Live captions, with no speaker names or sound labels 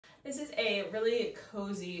This is a really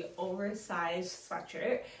cozy, oversized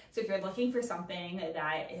sweatshirt. So if you're looking for something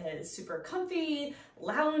that is super comfy,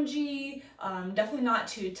 loungy, definitely not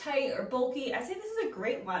too tight or bulky, I'd say this is a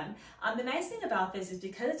great one. The nice thing about this is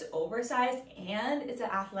because it's oversized and it's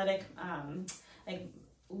an athletic, like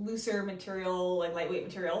looser material, like lightweight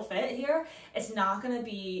material fit here, it's not going to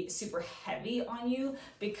be super heavy on you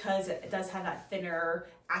because it does have that thinner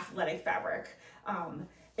athletic fabric.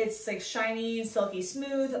 It's like shiny, silky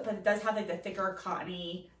smooth, but it does have like the thicker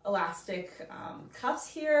cottony elastic cuffs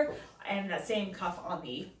here, and that same cuff on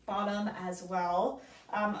the bottom as well.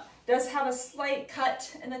 Does have a slight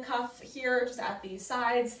cut in the cuff here, just at these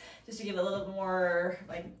sides, just to give a little more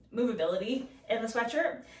like movability in the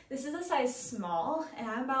sweatshirt. This is a size small, and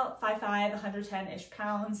I'm about 5'5", 110-ish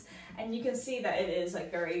pounds, and you can see that it is like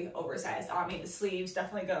very oversized on me. The sleeves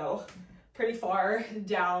definitely go pretty far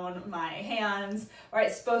down my hands, or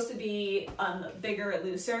it's supposed to be bigger,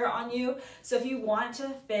 looser on you. So if you want to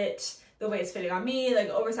fit the way it's fitting on me, like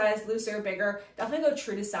oversized, looser, bigger, definitely go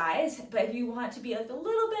true to size. But if you want to be like a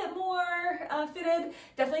little bit more fitted,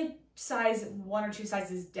 definitely size 1 or 2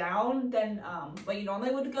 sizes down than what you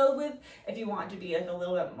normally would go with if you want to be like a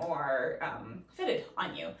little bit more fitted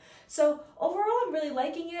on you. So overall, I'm really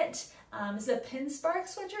liking it. This is a PINSPARK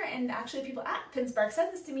sweatshirt, and actually people at PINSPARK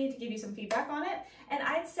sent this to me to give you some feedback on it. And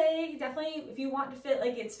I'd say definitely if you want to fit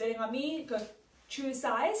like it's fitting on me, go true to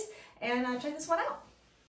size and check this one out.